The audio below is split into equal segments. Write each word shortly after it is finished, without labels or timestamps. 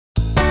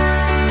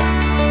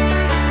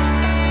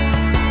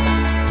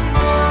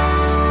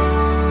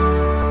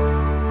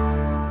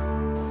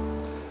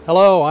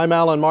Hello, I'm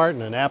Alan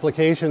Martin, an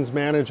Applications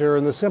Manager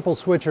in the Simple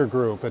Switcher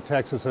Group at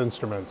Texas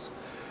Instruments.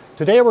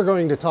 Today we're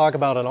going to talk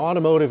about an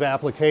automotive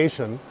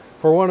application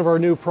for one of our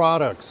new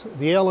products,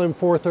 the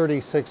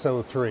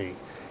LM43603.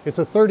 It's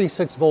a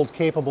 36 volt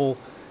capable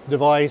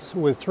device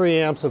with 3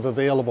 amps of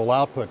available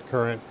output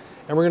current,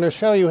 and we're going to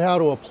show you how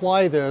to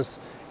apply this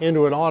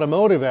into an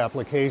automotive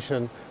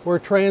application where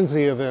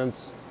transient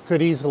events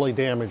could easily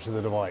damage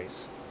the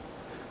device.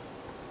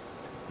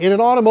 In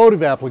an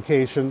automotive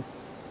application,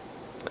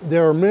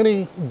 there are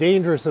many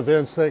dangerous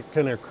events that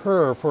can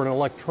occur for an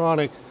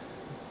electronic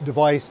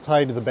device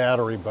tied to the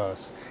battery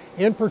bus.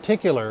 In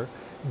particular,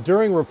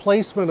 during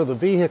replacement of the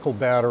vehicle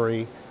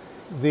battery,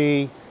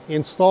 the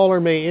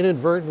installer may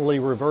inadvertently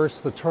reverse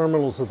the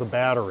terminals of the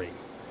battery,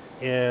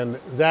 and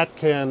that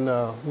can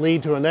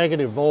lead to a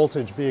negative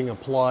voltage being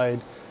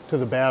applied to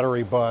the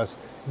battery bus,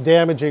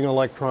 damaging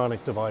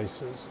electronic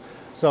devices.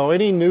 So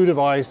any new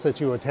device that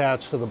you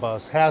attach to the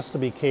bus has to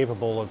be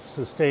capable of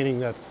sustaining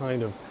that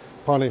kind of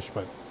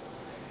punishment.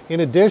 In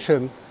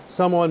addition,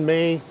 someone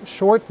may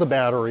short the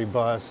battery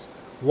bus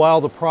while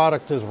the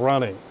product is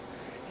running,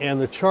 and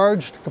the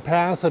charged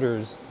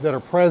capacitors that are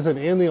present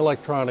in the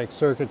electronic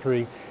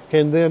circuitry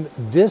can then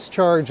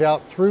discharge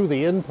out through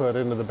the input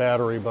into the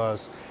battery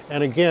bus,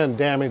 and again,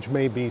 damage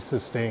may be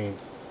sustained.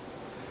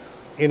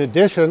 In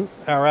addition,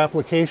 our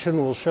application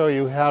will show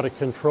you how to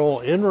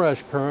control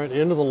inrush current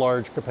into the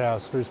large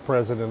capacitors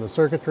present in the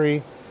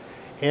circuitry,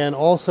 and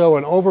also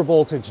an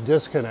overvoltage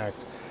disconnect.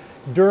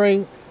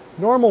 During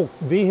normal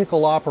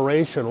vehicle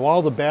operation,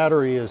 while the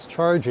battery is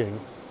charging,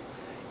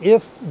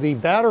 if the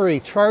battery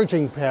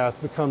charging path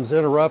becomes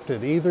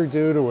interrupted, either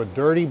due to a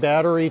dirty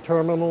battery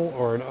terminal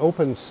or an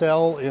open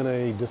cell in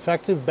a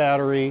defective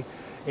battery,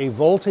 a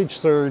voltage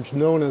surge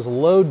known as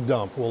load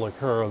dump will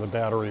occur on the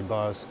battery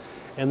bus,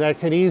 and that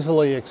can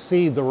easily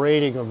exceed the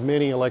rating of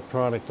many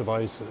electronic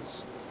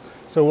devices.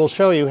 So we'll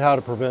show you how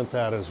to prevent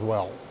that as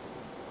well.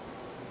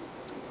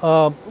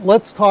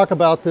 Let's talk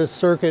about this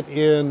circuit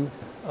in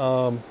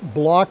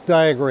block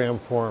diagram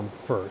form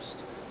first.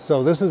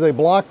 So this is a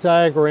block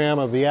diagram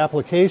of the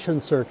application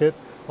circuit.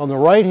 On the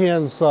right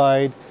hand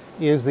side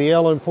is the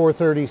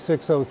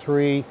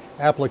LM43603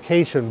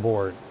 application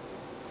board,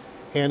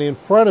 and in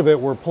front of it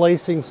we're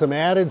placing some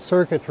added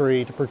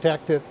circuitry to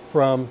protect it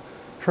from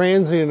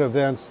transient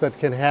events that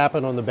can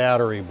happen on the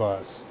battery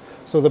bus.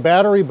 So the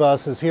battery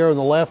bus is here on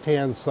the left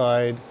hand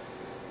side,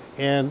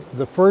 and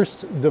the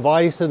first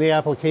device in the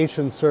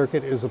application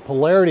circuit is a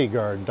polarity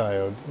guard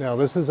diode. Now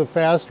this is a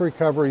fast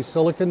recovery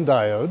silicon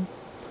diode,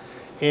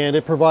 and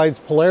it provides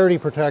polarity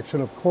protection,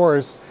 of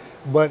course,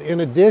 but in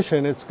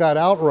addition it's got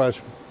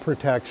outrush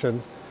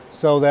protection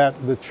so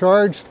that the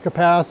charged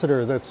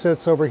capacitor that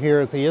sits over here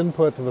at the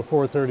input to the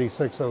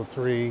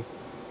 43603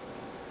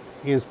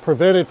 is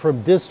prevented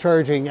from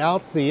discharging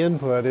out the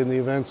input in the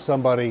event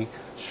somebody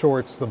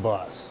shorts the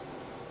bus.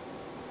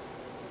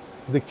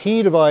 The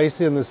key device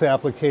in this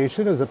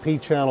application is a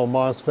P-channel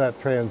MOSFET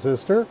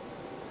transistor,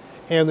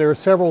 and there are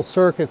several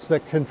circuits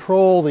that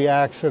control the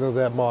action of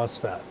that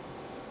MOSFET.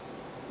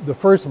 The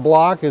first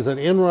block is an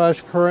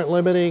inrush current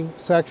limiting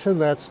section.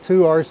 That's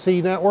 2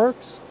 RC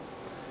networks,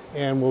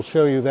 and we'll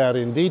show you that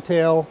in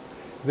detail.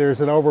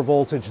 There's an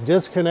overvoltage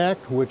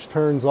disconnect, which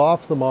turns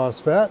off the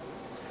MOSFET,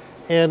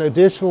 and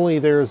additionally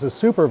there's a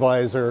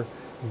supervisor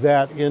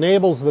that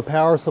enables the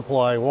power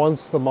supply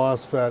once the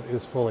MOSFET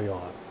is fully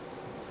on.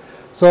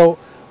 So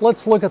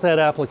let's look at that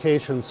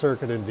application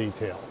circuit in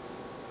detail.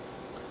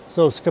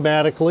 So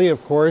schematically,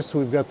 of course,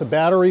 we've got the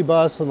battery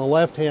bus on the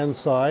left-hand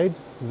side,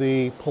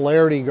 the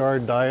polarity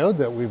guard diode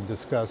that we've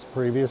discussed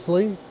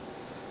previously.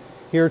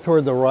 Here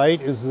toward the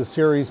right is the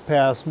series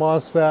pass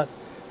MOSFET,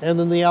 and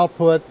then the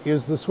output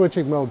is the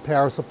switching mode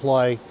power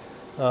supply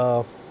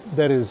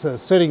that is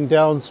sitting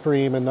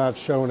downstream and not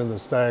shown in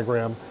this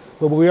diagram,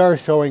 but we are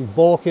showing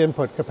bulk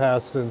input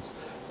capacitance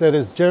that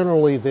is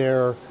generally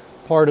there,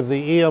 part of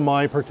the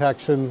EMI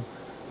protection,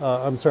 the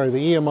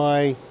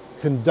EMI,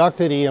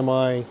 conducted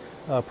EMI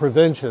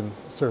prevention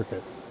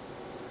circuit.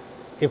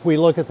 If we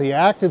look at the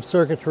active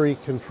circuitry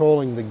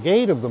controlling the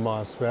gate of the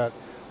MOSFET,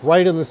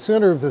 right in the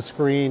center of the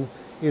screen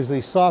is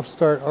the soft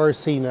start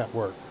RC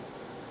network.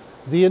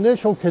 The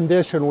initial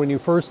condition when you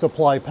first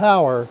apply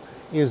power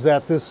is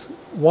that this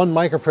 1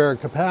 microfarad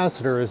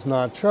capacitor is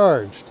not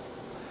charged.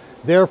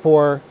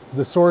 Therefore,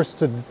 the source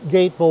to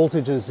gate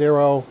voltage is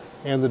 0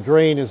 and the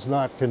drain is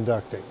not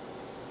conducting.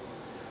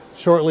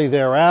 Shortly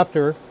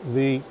thereafter,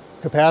 the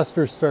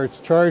capacitor starts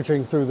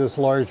charging through this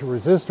large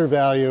resistor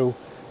value,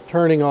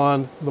 turning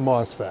on the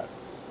MOSFET.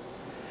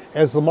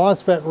 As the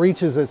MOSFET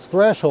reaches its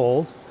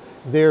threshold,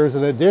 there's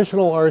an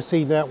additional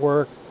RC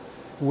network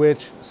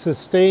which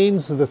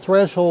sustains the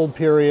threshold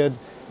period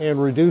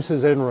and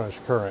reduces inrush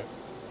current.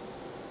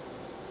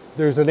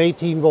 There's an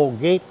 18 volt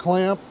gate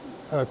clamp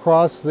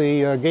across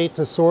the gate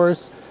to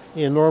source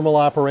in normal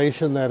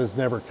operation that is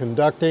never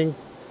conducting.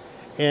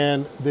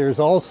 And there's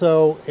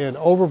also an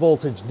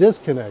overvoltage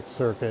disconnect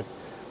circuit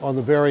on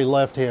the very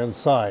left-hand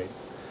side.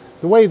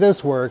 The way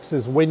this works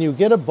is when you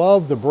get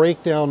above the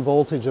breakdown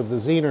voltage of the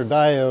Zener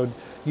diode,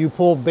 you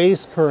pull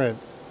base current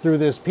through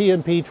this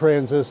PNP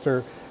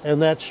transistor,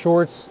 and that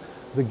shorts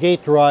the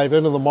gate drive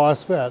into the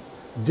MOSFET,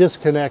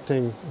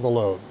 disconnecting the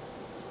load.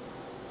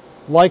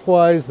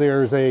 Likewise,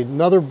 there's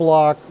another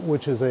block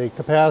which is a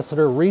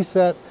capacitor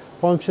reset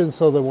function,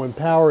 so that when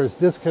power is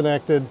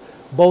disconnected,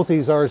 both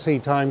these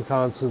RC time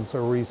constants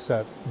are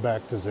reset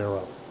back to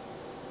 0.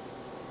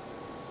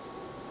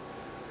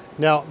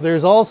 Now,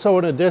 there's also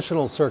an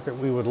additional circuit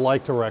we would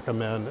like to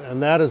recommend,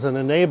 and that is an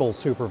enable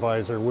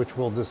supervisor, which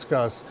we'll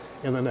discuss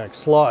in the next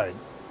slide.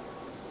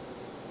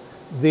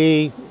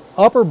 The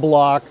upper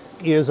block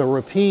is a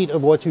repeat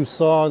of what you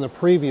saw in the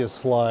previous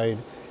slide,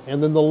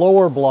 and then the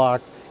lower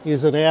block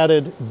is an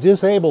added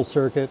disable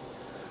circuit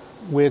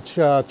which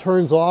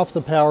turns off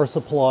the power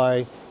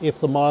supply if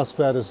the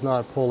MOSFET is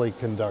not fully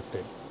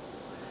conducting.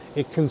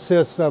 It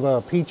consists of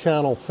a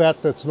P-channel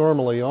FET that's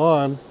normally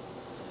on,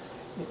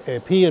 a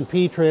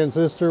PNP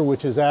transistor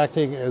which is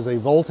acting as a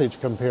voltage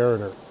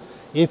comparator.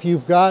 If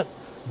you've got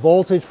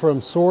voltage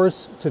from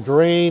source to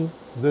drain,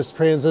 this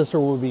transistor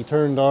will be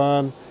turned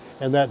on,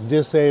 and that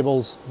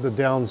disables the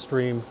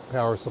downstream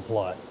power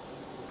supply.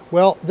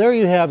 Well, there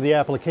you have the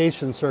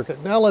application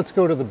circuit. Now let's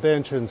go to the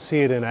bench and see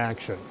it in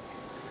action.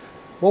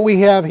 What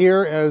we have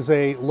here as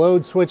a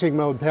load switching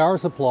mode power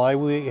supply,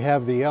 we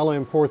have the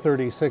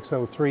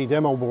LM43603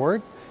 demo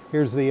board.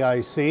 Here's the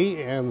IC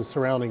and the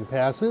surrounding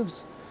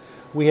passives.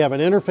 We have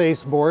an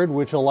interface board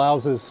which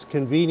allows us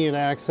convenient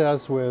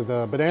access with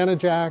banana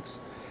jacks,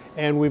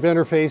 and we've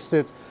interfaced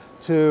it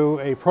to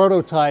a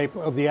prototype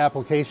of the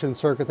application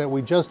circuit that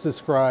we just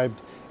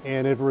described,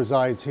 and it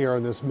resides here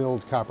on this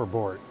milled copper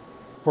board.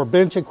 For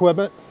bench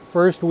equipment,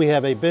 first we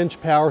have a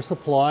bench power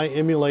supply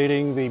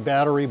emulating the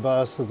battery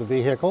bus of the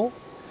vehicle.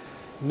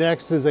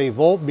 Next is a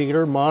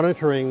voltmeter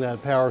monitoring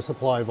that power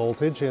supply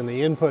voltage and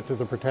the input to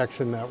the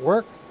protection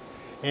network.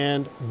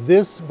 And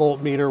this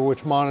voltmeter,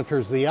 which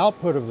monitors the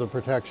output of the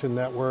protection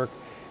network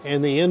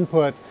and the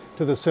input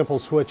to the simple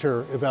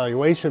switcher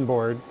evaluation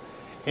board.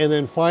 And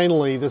then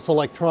finally, this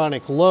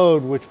electronic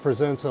load, which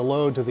presents a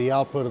load to the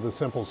output of the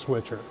simple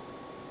switcher.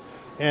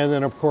 And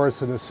then, of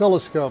course, an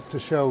oscilloscope to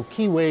show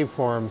key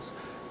waveforms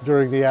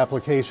during the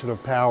application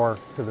of power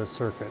to this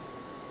circuit.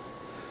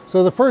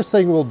 So the first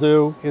thing we'll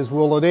do is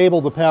we'll enable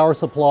the power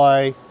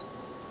supply,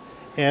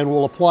 and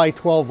we'll apply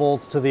 12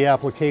 volts to the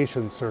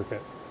application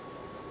circuit.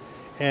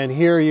 And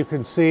here you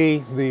can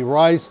see the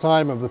rise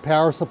time of the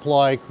power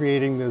supply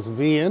creating this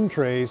VN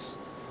trace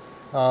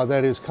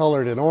that is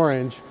colored in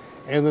orange.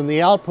 And then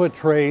the output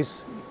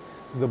trace,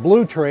 the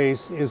blue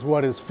trace, is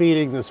what is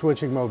feeding the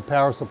switching mode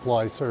power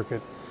supply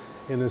circuit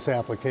in this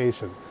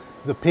application.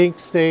 The pink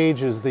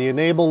stage is the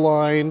enable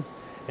line,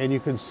 and you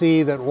can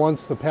see that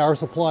once the power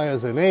supply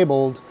is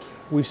enabled,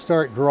 we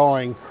start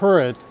drawing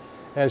current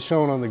as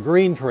shown on the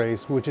green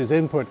trace, which is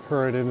input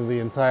current into the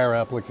entire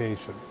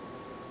application.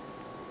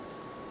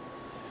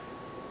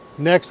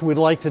 Next, we'd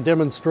like to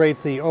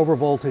demonstrate the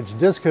overvoltage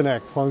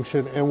disconnect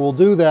function, and we'll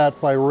do that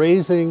by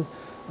raising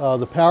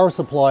the power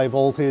supply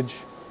voltage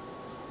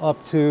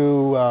up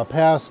to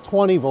past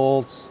 20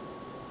 volts.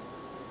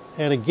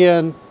 And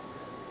again,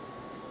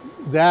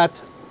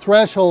 that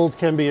threshold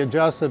can be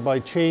adjusted by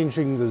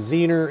changing the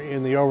Zener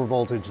in the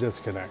overvoltage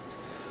disconnect.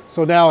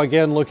 So now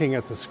again, looking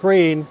at the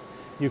screen,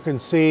 you can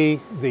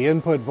see the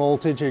input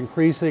voltage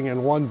increasing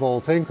in 1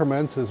 volt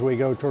increments as we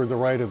go toward the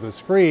right of the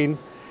screen.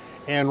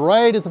 And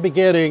right at the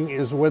beginning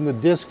is when the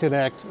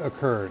disconnect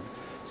occurred.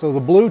 So the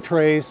blue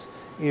trace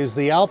is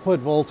the output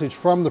voltage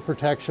from the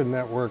protection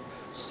network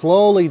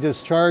slowly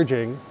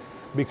discharging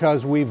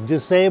because we've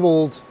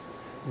disabled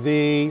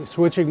the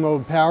switching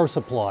mode power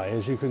supply,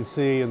 as you can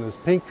see in this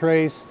pink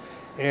trace.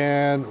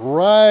 And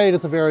right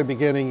at the very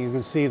beginning, you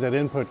can see that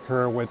input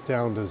current went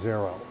down to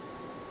 0.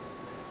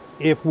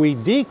 If we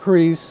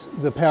decrease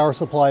the power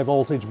supply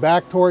voltage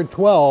back toward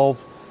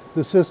 12,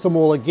 the system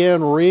will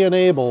again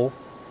re-enable,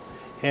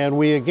 and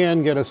we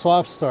again get a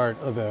soft start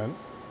event.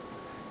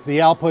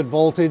 The output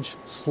voltage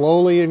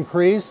slowly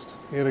increased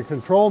in a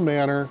controlled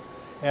manner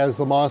as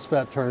the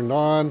MOSFET turned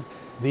on.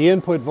 The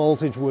input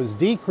voltage was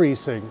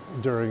decreasing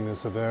during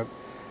this event.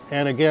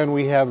 And again,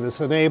 we have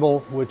this enable,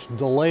 which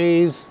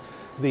delays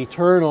the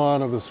turn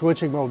on of the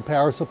switching mode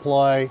power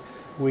supply.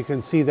 We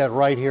can see that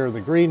right here in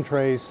the green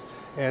trace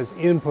as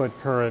input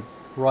current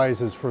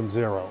rises from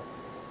 0.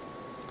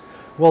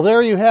 Well,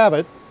 there you have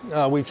it.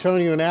 We've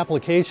shown you an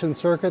application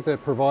circuit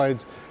that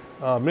provides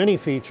many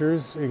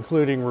features,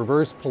 including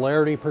reverse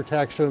polarity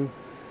protection,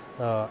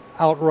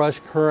 outrush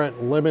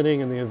current limiting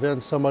in the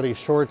event somebody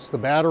shorts the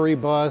battery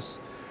bus.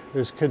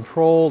 There's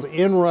controlled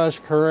inrush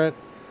current,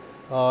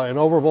 an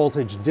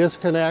overvoltage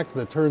disconnect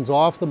that turns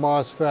off the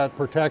MOSFET,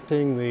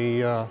 protecting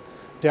the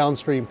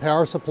downstream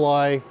power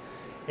supply,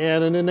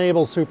 and an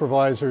enable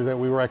supervisor that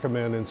we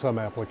recommend in some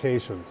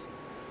applications.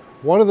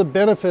 One of the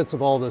benefits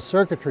of all this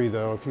circuitry,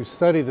 though, if you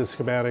study the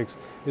schematics,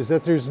 is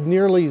that there's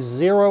nearly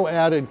 0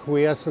 added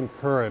quiescent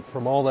current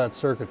from all that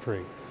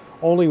circuitry.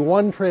 Only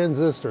one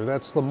transistor,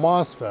 that's the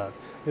MOSFET,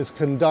 is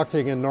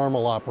conducting in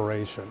normal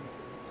operation.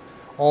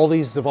 All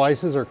these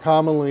devices are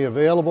commonly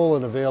available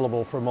and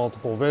available from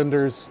multiple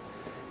vendors,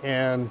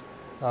 and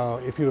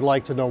If you would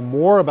like to know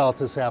more about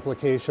this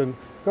application,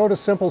 go to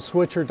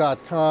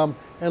simpleswitcher.com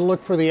and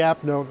look for the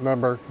app note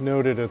number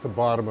noted at the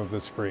bottom of the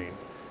screen.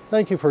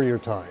 Thank you for your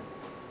time.